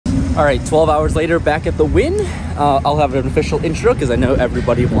All right, 12 hours later, back at the win. I'll have an official intro because I know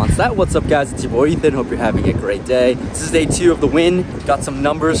everybody wants that. What's up, guys? It's your boy Ethan. Hope you're having a great day. This is day 2 of the win. Got some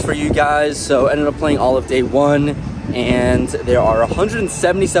numbers for you guys. So ended up playing all of day 1, and there are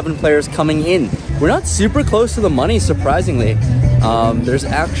 177 players coming in. We're not super close to the money, surprisingly. There's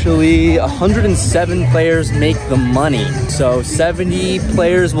actually 107 players make the money. So 70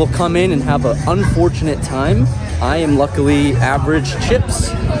 players will come in and have an unfortunate time. I am luckily average chips,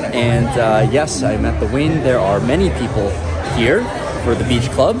 and yes, I'm at the win. There are many people here for the beach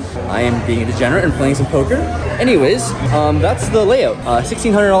club. I am being a degenerate and playing some poker. Anyways, that's the layout.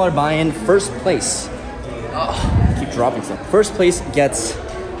 $1,600 buy-in, first place. Oh, I keep dropping stuff. First place gets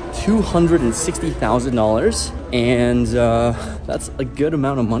 $260,000, and that's a good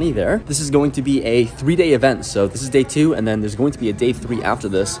amount of money there. This is going to be a 3-day event, so this is day 2, and then there's going to be a day 3 after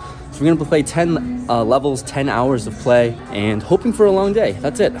this. So we're gonna play 10 levels, 10 hours of play, and hoping for a long day.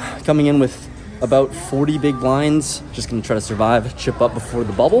 That's it. Coming in with about 40 big blinds. Just gonna try to survive, chip up before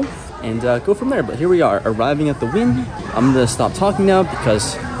the bubble, and go from there. But here we are, arriving at the win. I'm gonna stop talking now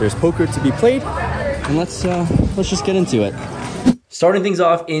because there's poker to be played, and let's just get into it. Starting things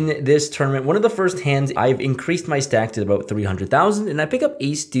off in this tournament, one of the first hands, I've increased my stack to about 300,000, and I pick up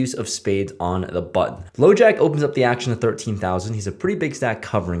ace deuce of spades on the button. Low jack opens up the action to 13,000. He's a pretty big stack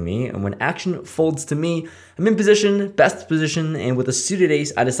covering me, and when action folds to me, I'm in position, best position, and with a suited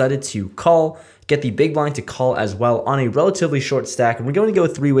ace, I decided to call, get the big blind to call as well on a relatively short stack, and we're going to go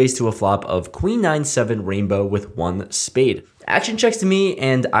 3 ways to a flop of queen 9-7 rainbow with 1 spade. Action checks to me,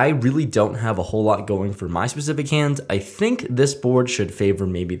 and I really don't have a whole lot going for my specific hand. I think this board should favor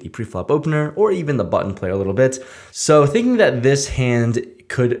maybe the pre-flop opener or even the button player a little bit. So thinking that this hand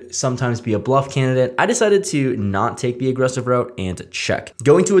could sometimes be a bluff candidate, I decided to not take the aggressive route and check.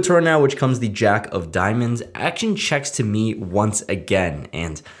 Going to a turn now, which comes the jack of diamonds. Action checks to me once again,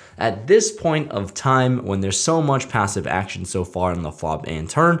 and at this point of time, when there's so much passive action so far in the flop and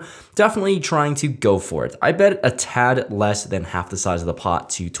turn, definitely trying to go for it. I bet a tad less than half the size of the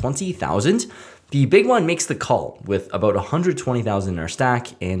pot to 20,000. The big one makes the call with about 120,000 in our stack,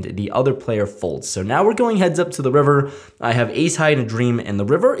 and the other player folds. So now we're going heads up to the river. I have ace high in a dream, and the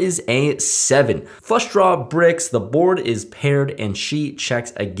river is a 7. Flush draw bricks, the board is paired, and she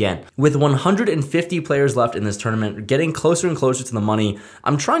checks again. With 150 players left in this tournament, getting closer and closer to the money,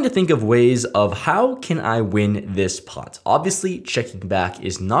 I'm trying to think of ways of how can I win this pot. Obviously, checking back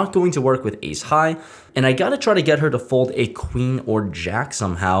is not going to work with ace high, and I gotta try to get her to fold a queen or jack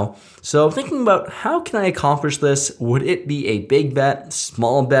somehow. So thinking about how can I accomplish this? Would it be a big bet,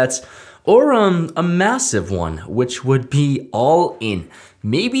 small bets, or a massive one, which would be all in?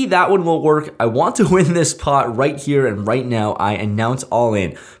 Maybe that one will work. I want to win this pot right here and right now. I announce all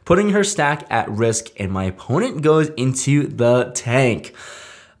in, putting her stack at risk, and my opponent goes into the tank.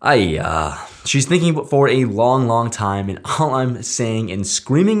 She's thinking for a long time, and all I'm saying and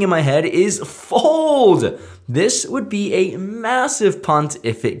screaming in my head is fold. This would be a massive punt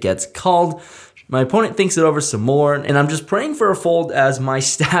if it gets called. My opponent thinks it over some more, and I'm just praying for a fold as my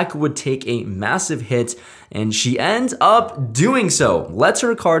stack would take a massive hit, and she ends up doing so. Lets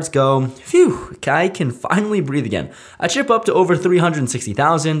her cards go. Phew, I can finally breathe again. I chip up to over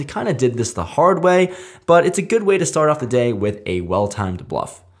 360,000, kind of did this the hard way, but it's a good way to start off the day with a well-timed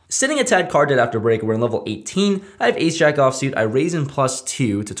bluff. Sitting a tad card dead after break, we're in level 18. I have ace jack offsuit. I raise in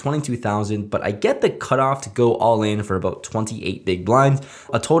 +2 to 22,000, but I get the cutoff to go all in for about 28 big blinds,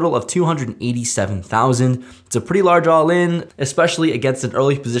 a total of 287,000. It's a pretty large all in, especially against an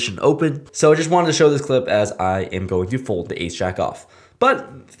early position open. So I just wanted to show this clip as I am going to fold the ace jack off. But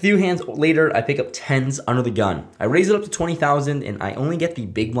a few hands later, I pick up 10s under the gun. I raise it up to 20,000, and I only get the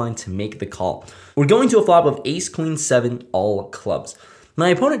big blind to make the call. We're going to a flop of ace queen 7 all clubs. My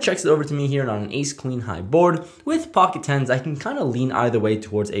opponent checks it over to me here on an ace queen high board. With pocket 10s, I can kind of lean either way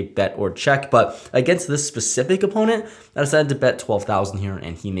towards a bet or check, but against this specific opponent, I decided to bet 12,000 here,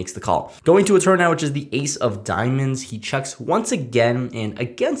 and he makes the call. Going to a turn now, which is the ace of diamonds. He checks once again, and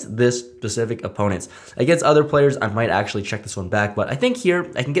against this specific opponent. Against other players, I might actually check this one back, but I think here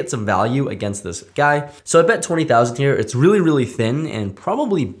I can get some value against this guy. So I bet 20,000 here. It's really thin and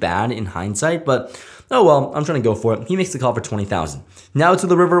probably bad in hindsight, but oh well, I'm trying to go for it. He makes the call for 20,000. Now to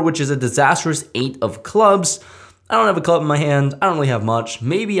the river, which is a disastrous 8 of clubs. I don't have a club in my hand. I don't really have much.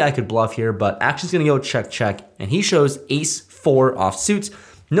 Maybe I could bluff here, but action's gonna go check, and he shows ace 4 offsuit.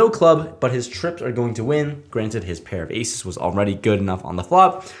 No club, but his trips are going to win. Granted, his pair of aces was already good enough on the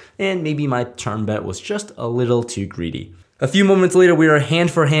flop, and maybe my turn bet was just a little too greedy. A few moments later, we are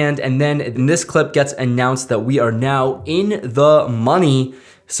hand for hand, and then this clip gets announced that we are now in the money.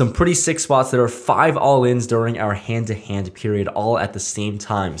 some pretty sick spots. There are 5 all-ins during our hand-to-hand period, all at the same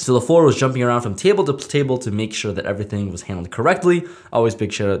time. So LaFleur was jumping around from table to table to make sure that everything was handled correctly. Always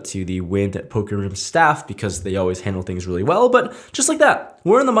big shout out to the Wind Poker Room staff because they always handle things really well. But just like that,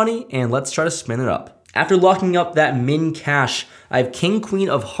 we're in the money and let's try to spin it up. After locking up that min cash, I have King Queen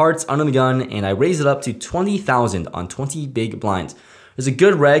of Hearts under the gun and I raise it up to 20,000 on 20 big blinds. There's a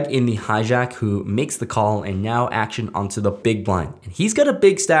good reg in the hijack who makes the call and now action onto the big blind. And he's got a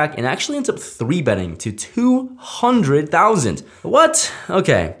big stack and actually ends up 3-betting to 200,000. What?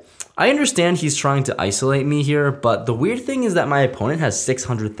 Okay. I understand he's trying to isolate me here, but the weird thing is that my opponent has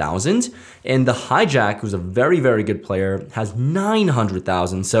 600,000 and the hijack, who's a very, very good player, has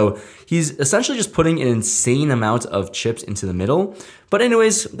 900,000. So he's essentially just putting an insane amount of chips into the middle. But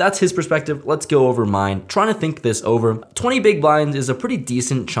anyways, that's his perspective. Let's go over mine. Trying to think this over. 20 big blinds is a pretty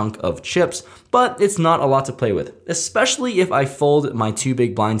decent chunk of chips, but it's not a lot to play with, especially if I fold my 2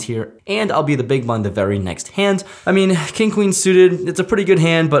 big blinds here and I'll be the big blind the very next hand. I mean, King Queen suited, it's a pretty good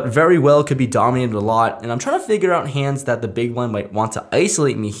hand, but very well could be dominated a lot. And I'm trying to figure out hands that the big blind might want to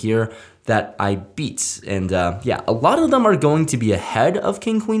isolate me here that I beat. And yeah, a lot of them are going to be ahead of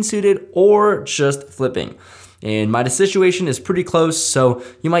King Queen suited or just flipping. And my situation is pretty close, so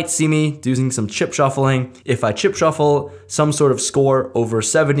you might see me doing some chip shuffling. If I chip shuffle some sort of score over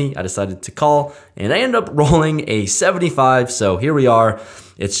 70, I decided to call, and I end up rolling a 75, so here we are.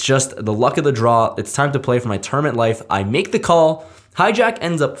 It's just the luck of the draw. It's time to play for my tournament life. I make the call. Hijack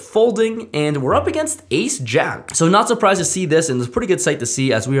ends up folding, and we're up against Ace Jack. So not surprised to see this, and it's a pretty good sight to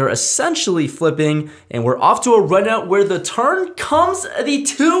see as we are essentially flipping, and we're off to a run out where the turn comes the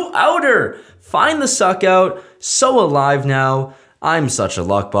 2-outer. Find the suck out. So alive now. I'm such a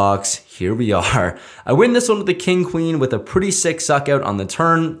luck box. Here we are. I win this one with the King Queen with a pretty sick suck out on the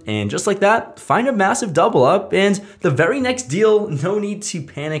turn, and just like that, find a massive double up, and the very next deal, no need to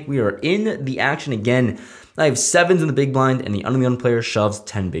panic. We are in the action again. I have 7s in the big blind, and the under the gun player shoves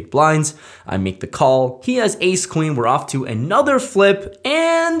 10 big blinds. I make the call. He has Ace Queen. We're off to another flip,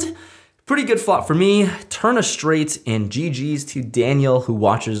 and pretty good flop for me. Turn a straight, and GG's to Daniel, who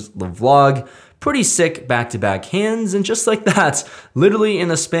watches the vlog. Pretty sick back-to-back hands, and just like that, literally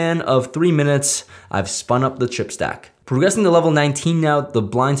in a span of 3 minutes, I've spun up the chip stack. Progressing to level 19 now, the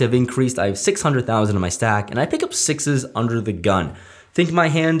blinds have increased. I have 600,000 in my stack, and I pick up 6s under the gun. Think my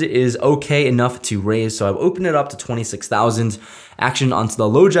hand is okay enough to raise, so I've opened it up to 26,000. Action onto the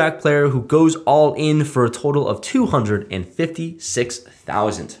low jack player who goes all in for a total of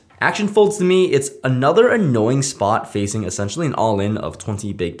 256,000. Action folds to me. It's another annoying spot facing essentially an all-in of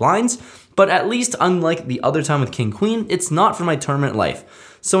 20 big blinds, but at least unlike the other time with King Queen, it's not for my tournament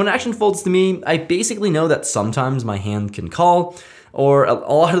life. So when action folds to me, I basically know that sometimes my hand can call, or a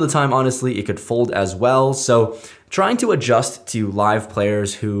lot of the time, honestly, it could fold as well. So trying to adjust to live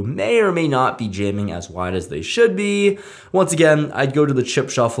players who may or may not be jamming as wide as they should be. Once again, I'd go to the chip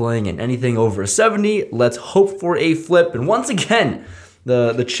shuffling, and anything over 70, let's hope for a flip. And once again,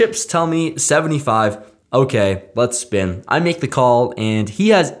 the chips tell me 75. Okay, let's spin. I make the call, and he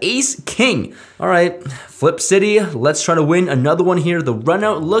has Ace King. All right, Flip City. Let's try to win another one here. The run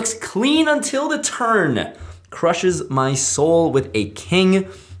out looks clean until the turn. Crushes my soul with a king.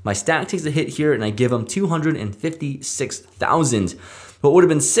 My stack takes a hit here, and I give him 256,000. What would have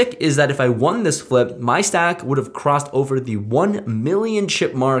been sick is that if I won this flip, my stack would have crossed over the 1 million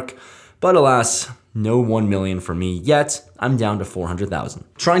chip mark, but alas, no 1 million for me yet. I'm down to 400,000.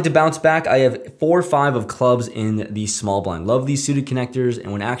 Trying to bounce back, I have 4-5 of clubs in the small blind. Love these suited connectors,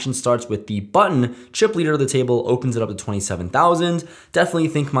 and when action starts with the button, chip leader of the table opens it up to 27,000. Definitely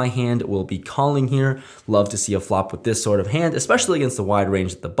think my hand will be calling here. Love to see a flop with this sort of hand, especially against the wide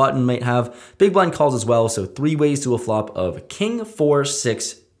range that the button might have. Big blind calls as well, so 3 ways to a flop of king, 4,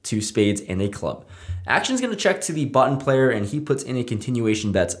 6, 2 spades, and a club. Action's gonna check to the button player, and he puts in a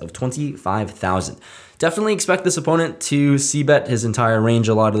continuation bet of 25,000. Definitely expect this opponent to c-bet his entire range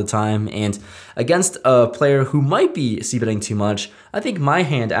a lot of the time, and against a player who might be c-betting too much, I think my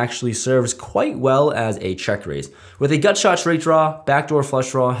hand actually serves quite well as a check raise. With a gut shot straight draw, backdoor flush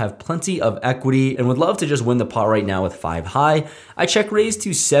draw, have plenty of equity, and would love to just win the pot right now with 5 high. I check raise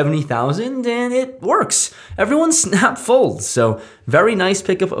to 70,000, and it works. Everyone snap folds, so very nice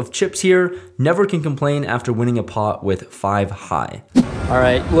pickup of chips here. Never can complain after winning a pot with 5 high. All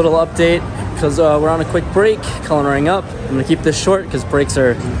right, little update, because we're on a quick break, culinary up. I'm gonna keep this short because breaks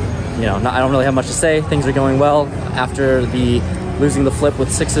are, I don't really have much to say. Things are going well. After the losing the flip with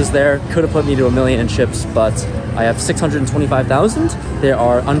 6s there, could have put me to 1 million in chips, but I have 625,000. There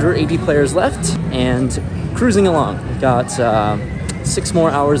are under 80 players left and cruising along. We've got 6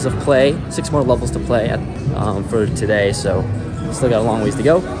 more hours of play, 6 more levels to play for today, so Still got a long ways to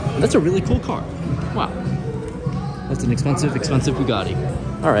go. And that's a really cool car. Wow. That's an expensive Bugatti.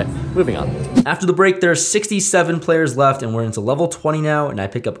 All right, moving on. After the break, there are 67 players left, and we're into level 20 now, and I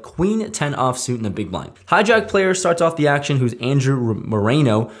pick up Queen 10 offsuit in the big blind. Hijack player starts off the action, who's Andrew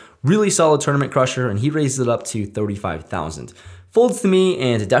Moreno. Really solid tournament crusher, and he raises it up to 35,000. Folds to me,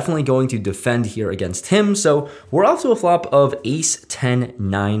 and definitely going to defend here against him, so we're off to a flop of Ace 10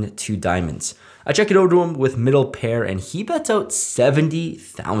 9 2 diamonds. I check it over to him with middle pair, and he bets out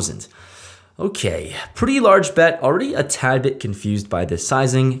 70,000. Okay, pretty large bet, already a tad bit confused by this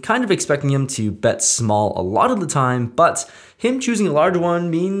sizing, kind of expecting him to bet small a lot of the time, but him choosing a large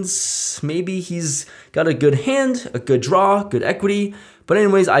one means maybe he's got a good hand, a good draw, good equity. But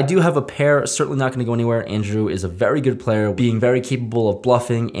anyways, I do have a pair, certainly not gonna go anywhere. Andrew is a very good player, being very capable of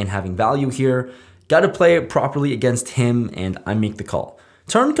bluffing and having value here. Gotta play it properly against him, and I make the call.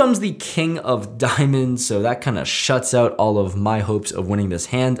 Turn comes the king of diamonds, so that kind of shuts out all of my hopes of winning this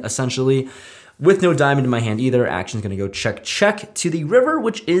hand, essentially. With no diamond in my hand either, action's gonna go check, check to the river,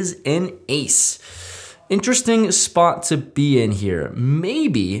 which is an ace. Interesting spot to be in here.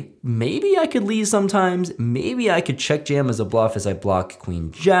 Maybe I could lead sometimes. Maybe I could check jam as a bluff as I block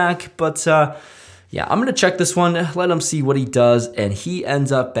queen jack, but yeah, I'm gonna check this one, let him see what he does, and he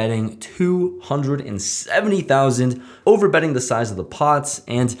ends up betting 270,000, over betting the size of the pots,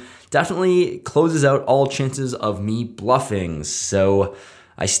 and definitely closes out all chances of me bluffing. So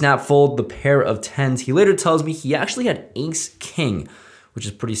I snap fold the pair of tens. He later tells me he actually had ace king, which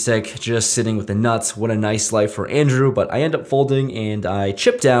is pretty sick, just sitting with the nuts. What a nice life for Andrew, but I end up folding and I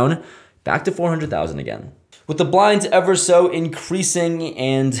chip down back to 400,000 again. With the blinds ever so increasing,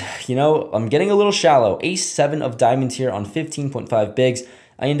 and you know, I'm getting a little shallow. Ace 7 of diamonds here on 15.5 bigs.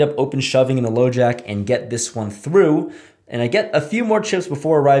 I end up open shoving in the low jack and get this one through. And I get a few more chips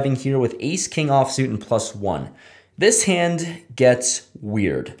before arriving here with ace king offsuit and +1. This hand gets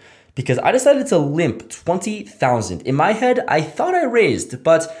weird because I decided to limp 20,000. In my head, I thought I raised,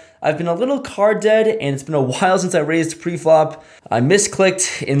 but I've been a little card dead, and it's been a while since I raised pre-flop. I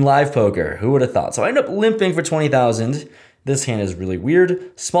misclicked in live poker. Who would have thought? So I end up limping for 20,000. This hand is really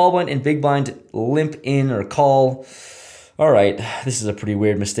weird. Small blind and big blind limp in or call. All right, this is a pretty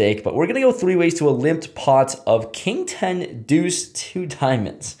weird mistake, but we're gonna go 3 ways to a limped pot of king 10 deuce 2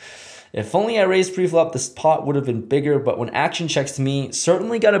 diamonds. If only I raised pre-flop, this pot would have been bigger, but when action checks to me,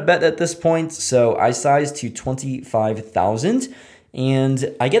 certainly got a bet at this point, so I size to 25,000.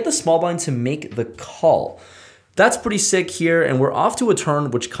 And I get the small blind to make the call. That's pretty sick here, and we're off to a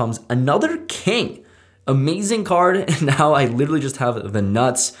turn which comes another king. Amazing card, and now I literally just have the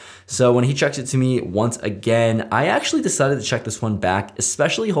nuts. So when he checks it to me once again, I actually decided to check this one back,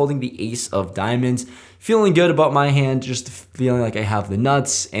 especially holding the ace of diamonds. Feeling good about my hand, just feeling like I have the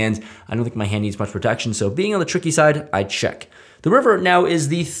nuts, and I don't think my hand needs much protection, so being on the tricky side, I check. The river now is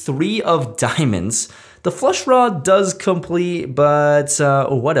the 3 of diamonds. The flush draw does complete, but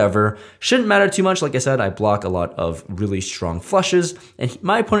whatever. Shouldn't matter too much. Like I said, I block a lot of really strong flushes, and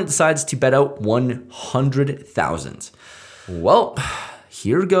my opponent decides to bet out 100,000. Well,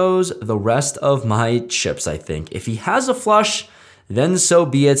 here goes the rest of my chips, I think. If he has a flush, then so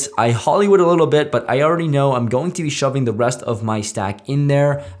be it. I Hollywood a little bit, but I already know I'm going to be shoving the rest of my stack in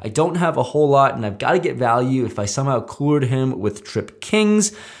there. I don't have a whole lot, and I've got to get value if I somehow cleared him with trip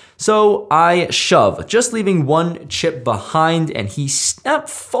kings. So I shove, just leaving one chip behind, and he snap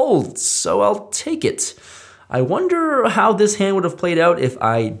folds, so I'll take it. I wonder how this hand would have played out if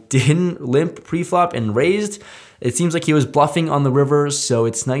I didn't limp pre-flop and raised. It seems like he was bluffing on the river, so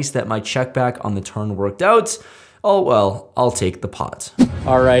it's nice that my check back on the turn worked out. Oh well, I'll take the pot.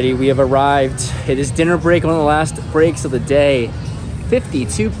 Alrighty, we have arrived. It is dinner break, one of the last breaks of the day.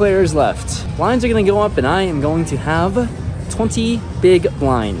 52 players left. Blinds are gonna go up, and I am going to have 20 big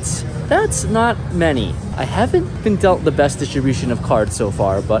blinds. That's not many. I haven't been dealt the best distribution of cards so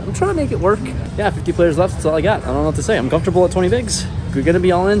far, but I'm trying to make it work. Yeah, 50 players left, that's all I got. I don't know what to say. I'm comfortable at 20 bigs. We're gonna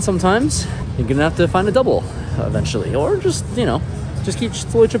be all in sometimes. You're gonna have to find a double eventually, or just, you know, just keep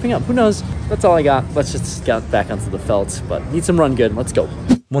slowly tripping up. Who knows? That's all I got. Let's just get back onto the felt, but need some run good. Let's go.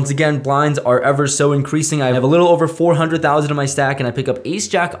 Once again, blinds are ever so increasing. I have a little over 400,000 in my stack, and I pick up ace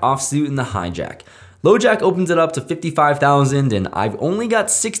jack offsuit in the hijack. Low jack opens it up to 55,000, and I've only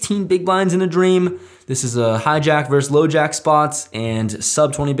got 16 big blinds in a dream. This is a hijack versus low jack spots and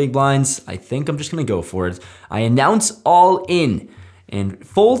sub 20 big blinds. I think I'm just gonna go for it. I announce all in and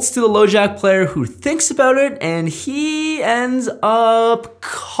folds to the low jack player who thinks about it, and he ends up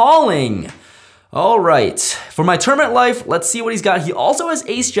calling. All right, for my tournament life, let's see what he's got. He also has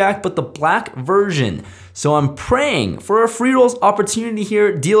ace jack, but the black version. So I'm praying for a free rolls opportunity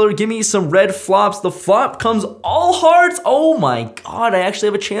here. Dealer, give me some red flops. The flop comes all hearts. Oh my God, I actually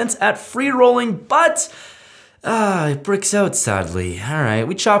have a chance at free rolling, but it bricks out sadly. All right,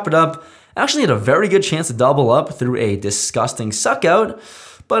 we chop it up. Actually had a very good chance to double up through a disgusting suck out,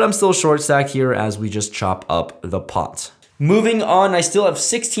 but I'm still short stack here as we just chop up the pot. Moving on, I still have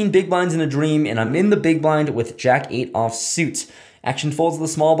 16 big blinds in a dream, and I'm in the big blind with Jack 8 offsuit. Action folds the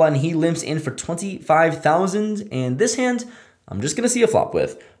small blind, he limps in for 25,000, and this hand, I'm just gonna see a flop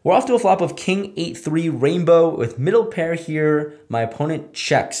with. We're off to a flop of King 8-3 Rainbow with middle pair here. My opponent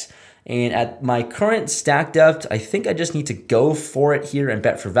checks. And at my current stack depth, I think I just need to go for it here and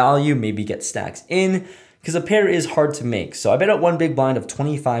bet for value, maybe get stacks in, because a pair is hard to make. So I bet out one big blind of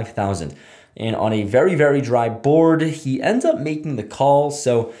 25,000. And on a very, very dry board, he ends up making the call.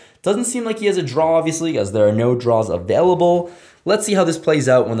 So doesn't seem like he has a draw, obviously, as there are no draws available. Let's see how this plays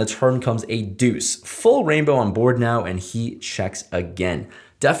out when the turn comes a deuce. Full rainbow on board now, and he checks again.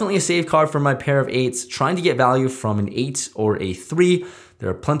 Definitely a save card for my pair of eights, trying to get value from an 8 or a 3. There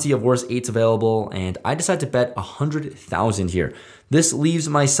are plenty of worse 8s available, and I decide to bet 100,000 here. This leaves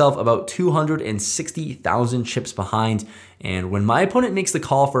myself about 260,000 chips behind, and when my opponent makes the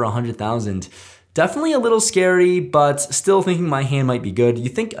call for 100,000, definitely a little scary, but still thinking my hand might be good. You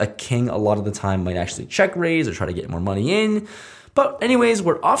think a king a lot of the time might actually check raise or try to get more money in, but anyways,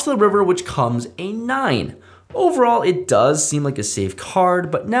 we're off to the river, which comes a 9. Overall, it does seem like a safe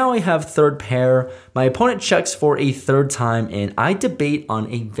card, but now I have third pair. My opponent checks for a third time, and I debate on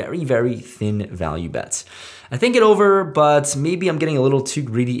a very, very thin value bet. I think it over, but maybe I'm getting a little too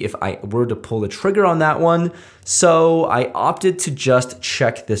greedy if I were to pull the trigger on that one. So I opted to just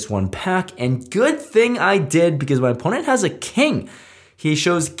check this one back, and good thing I did because my opponent has a king. He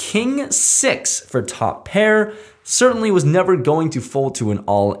shows King 6 for top pair. Certainly was never going to fold to an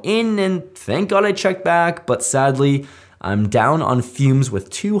all-in, and thank God I checked back, but sadly, I'm down on fumes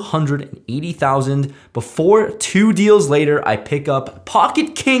with 280,000 before 2 deals later, I pick up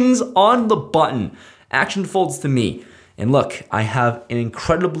pocket kings on the button. Action folds to me. And look, I have an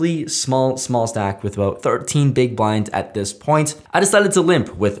incredibly small stack with about 13 big blinds at this point. I decided to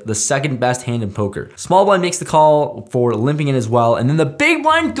limp with the second best hand in poker. Small blind makes the call for limping in as well, and then the big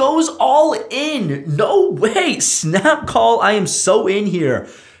blind goes all in. No way, snap call, I am so in here.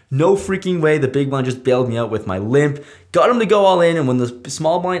 No freaking way, the big blind just bailed me out with my limp. Got him to go all in, and when the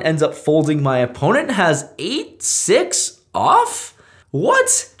small blind ends up folding, my opponent has 8-6 off?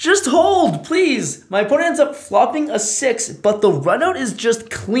 What? Just hold, please. My opponent ends up flopping a 6, but the runout is just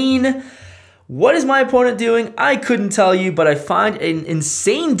clean. What is my opponent doing? I couldn't tell you, but I find an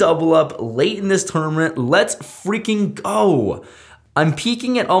insane double up late in this tournament. Let's freaking go. I'm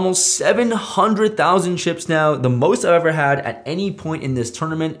peaking at almost 700,000 chips now, the most I've ever had at any point in this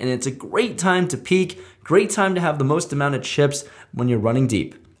tournament, and it's a great time to peak, great time to have the most amount of chips when you're running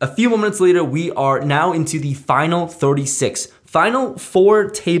deep. A few moments later, we are now into the final 36. Final 4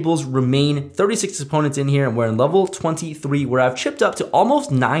 tables remain, 36 opponents in here, and we're in level 23 where I've chipped up to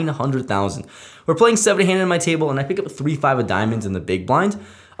almost 900,000. We're playing 7-handed on my table, and I pick up 3-5 of diamonds in the big blind.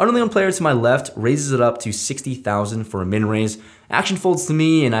 Underly on player to my left raises it up to 60,000 for a min raise. Action folds to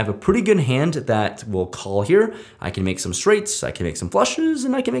me, and I have a pretty good hand that will call here. I can make some straights, I can make some flushes,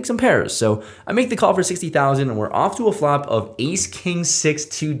 and I can make some pairs. So I make the call for 60,000, and we're off to a flop of ace, king, 6,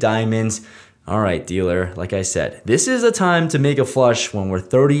 2 diamonds. All right, dealer, like I said, this is a time to make a flush when we're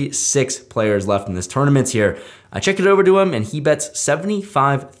 36 players left in this tournament here. I check it over to him, and he bets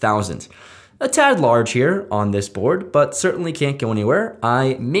 75,000. A tad large here on this board, but certainly can't go anywhere.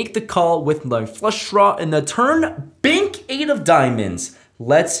 I make the call with my flush draw, and the turn, bink, 8 of diamonds.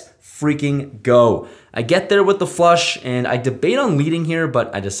 Let's freaking go. I get there with the flush, and I debate on leading here, but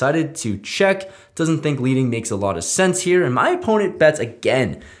I decided to check. Doesn't think leading makes a lot of sense here, and my opponent bets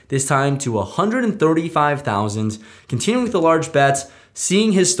again, this time to 135,000. Continuing with the large bets,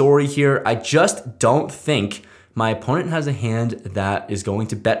 seeing his story here, I just don't think my opponent has a hand that is going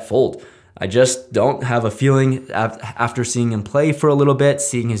to bet fold. I just don't have a feeling after seeing him play for a little bit,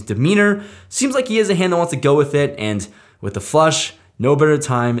 seeing his demeanor. Seems like he has a hand that wants to go with it, and with the flush, no better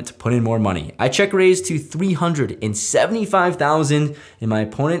time to put in more money. I check raise to 375,000, and my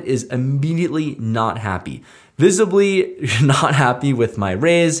opponent is immediately not happy. Visibly not happy with my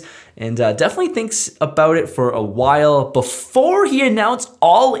raise, and definitely thinks about it for a while before he announced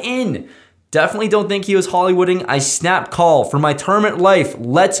all in. Definitely don't think he was Hollywooding. I snap call for my tournament life.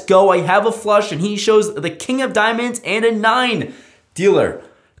 Let's go. I have a flush, and he shows the king of diamonds and a 9. Dealer,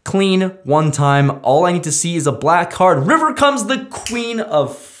 clean one time. All I need to see is a black card. River comes the queen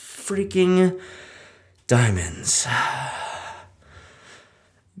of freaking diamonds.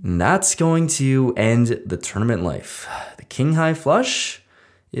 And that's going to end the tournament life. The king high flush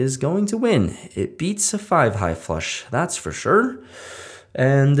is going to win. It beats a 5 high flush, that's for sure.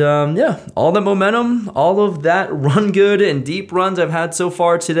 And yeah, all the momentum, all of that run good and deep runs I've had so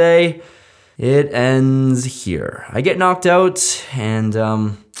far today, it ends here. I get knocked out and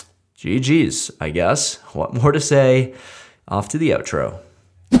GG's, I guess. What more to say? Off to the outro.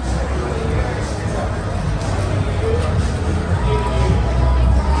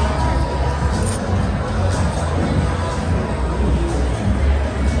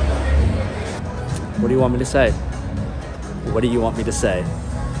 What do you want me to say? What do you want me to say?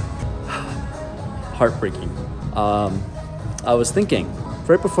 Heartbreaking. I was thinking,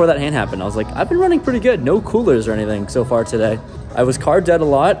 right before that hand happened, I was like, I've been running pretty good. No coolers or anything so far today. I was card dead a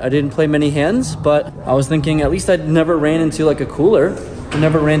lot. I didn't play many hands, but I was thinking at least I never ran into like a cooler. I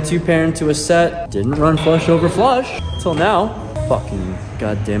never ran 2-pair into a set. Didn't run flush over flush till now. Fucking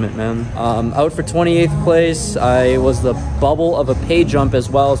goddamn it, man. Out for 28th place. I was the bubble of a pay jump as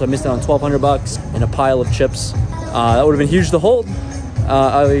well, so I missed out on 1,200 bucks and a pile of chips. That would have been huge to hold.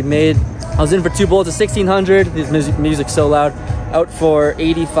 I was in for 2 bullets at 1,600. This music's so loud. Out for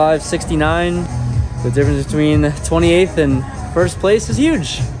 85.69. The difference between 28th and first place is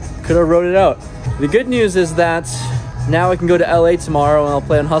huge. Could have wrote it out. The good news is that now I can go to LA tomorrow and I'll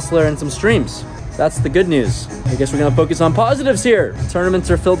play on Hustler and some streams. That's the good news. I guess we're gonna focus on positives here. Tournaments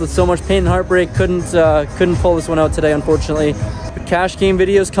are filled with so much pain and heartbreak. Couldn't pull this one out today, unfortunately. The cash game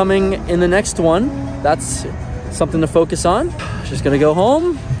video's coming in the next one. That's something to focus on. Just gonna go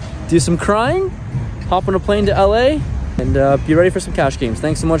home, do some crying, hop on a plane to LA, and be ready for some cash games.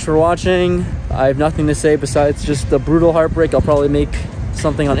 Thanks so much for watching. I have nothing to say besides just the brutal heartbreak. I'll probably make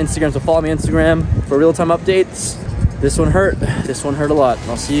something on Instagram, so follow me on Instagram for real-time updates. This one hurt. This one hurt a lot.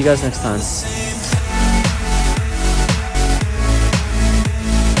 I'll see you guys next time.